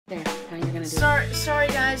There, how you're gonna do it. Sorry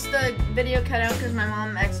guys, the video cut out because my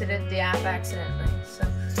mom exited the app accidentally. So,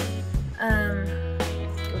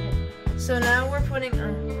 so now we're putting.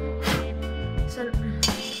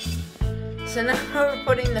 So now we're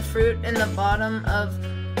putting the fruit in the bottom of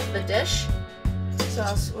the dish. So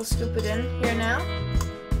we'll scoop it in here now,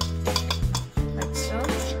 like so.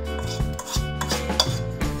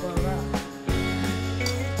 Voila.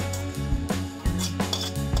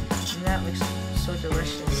 And that looks so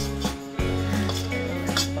delicious.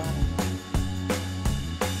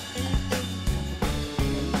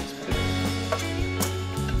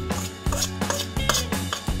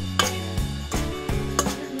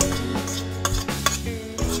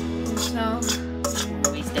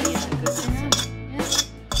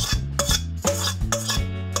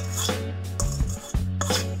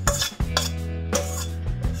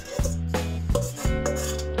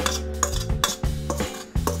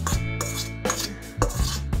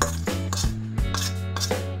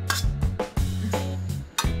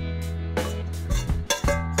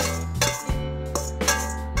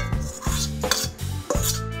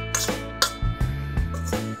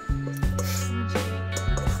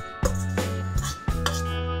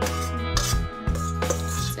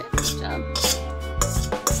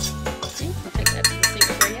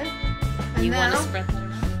 You want to spread that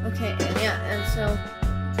around? Okay, and yeah, and so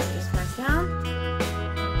just back down.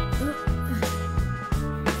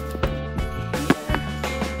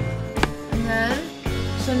 And then,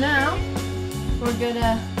 so now we're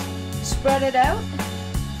gonna spread it out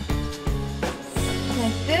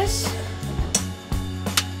like this.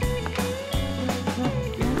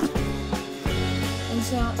 And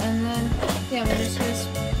so, and then, yeah, we're just gonna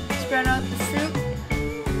spread out the fruit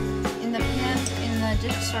in the pan, in the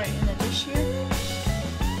dish, sorry, in the dish here.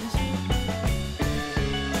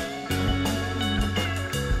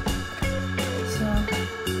 So,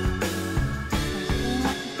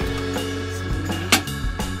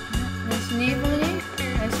 nice and evenly,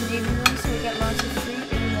 so we get lots of fruit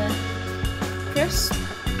in the crisp.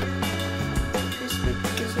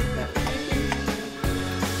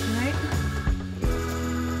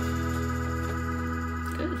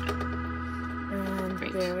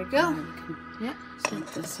 There we go. Yeah.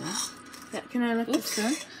 Like this one. Yeah. Can I let this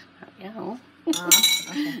go? Yeah.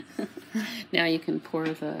 Okay. Now you can pour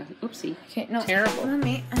the. Oopsie. Okay. No. Terrible.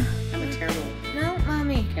 Mommy. I'm a terrible. No,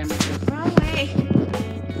 Mommy. Camera. Wrong way.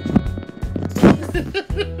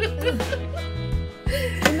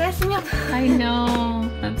 You're messing up. I know.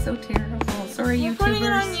 I'm so terrible. Sorry, YouTubers. We're putting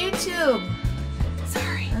it on YouTube.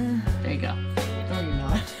 Sorry. There you go. No, you're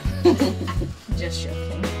not. Just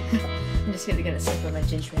joking. I'm just gonna get a sip of my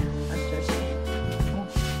ginger ale. I'm thirsty.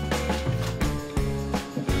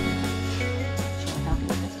 Shall I help you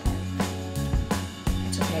with this part?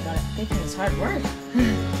 It's okay, I got it. Baking is hard work.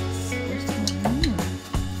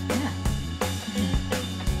 Yeah.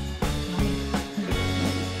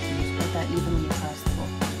 Just put that evenly across the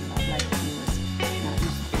whole thing. I'd like to use not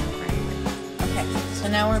use the fork right away. Okay, so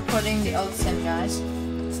now we're putting the oats in, guys.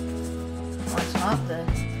 On top, the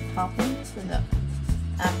topping for the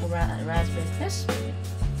apple raspberry crisp.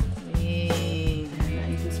 And now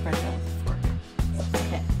you can spread it out with the fork.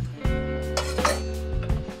 Okay.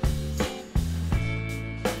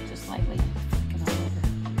 Just lightly flick it all over.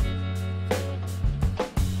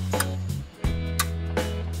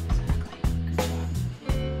 Exactly. Good job.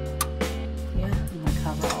 Yeah. You want to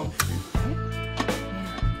cover all the fruit, right?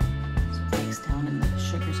 Yeah. So it bakes down and the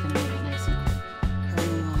sugar's going to make it nice and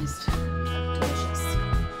caramelized. Delicious.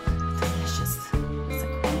 Delicious. It's a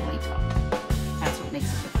crumbly top. That's what makes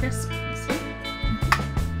it crisp. You see?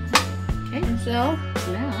 Okay. And so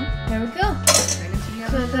now, there we go. right into the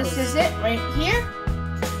oven. So this is it right here.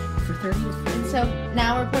 For 30 to 40. And so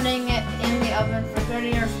now we're putting it in the oven for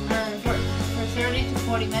 30 to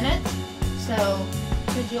 40 minutes. So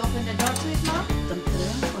could you open the door, please, Mom? Dump it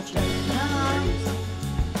out. Watch it.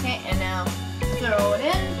 Okay, and now throw it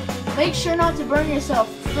in. Make sure not to burn yourself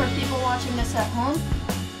for people watching this at home.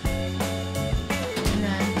 And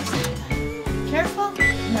then be careful.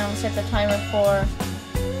 Now we'll set the timer for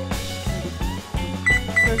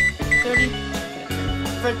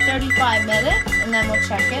 35 minutes, and then we'll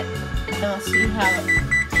check it, and we'll see how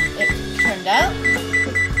it turned out,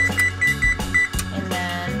 and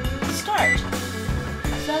then start.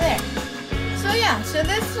 So there. So yeah, so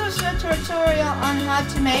this was a tutorial on how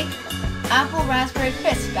to make apple raspberry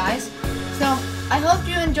crisp, guys. So I hope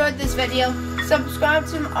you enjoyed this video. Subscribe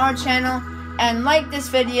to our channel and like this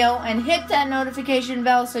video and hit that notification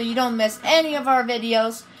bell so you don't miss any of our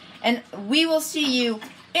videos. And we will see you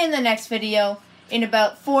in the next video in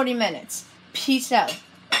about 40 minutes. Peace out.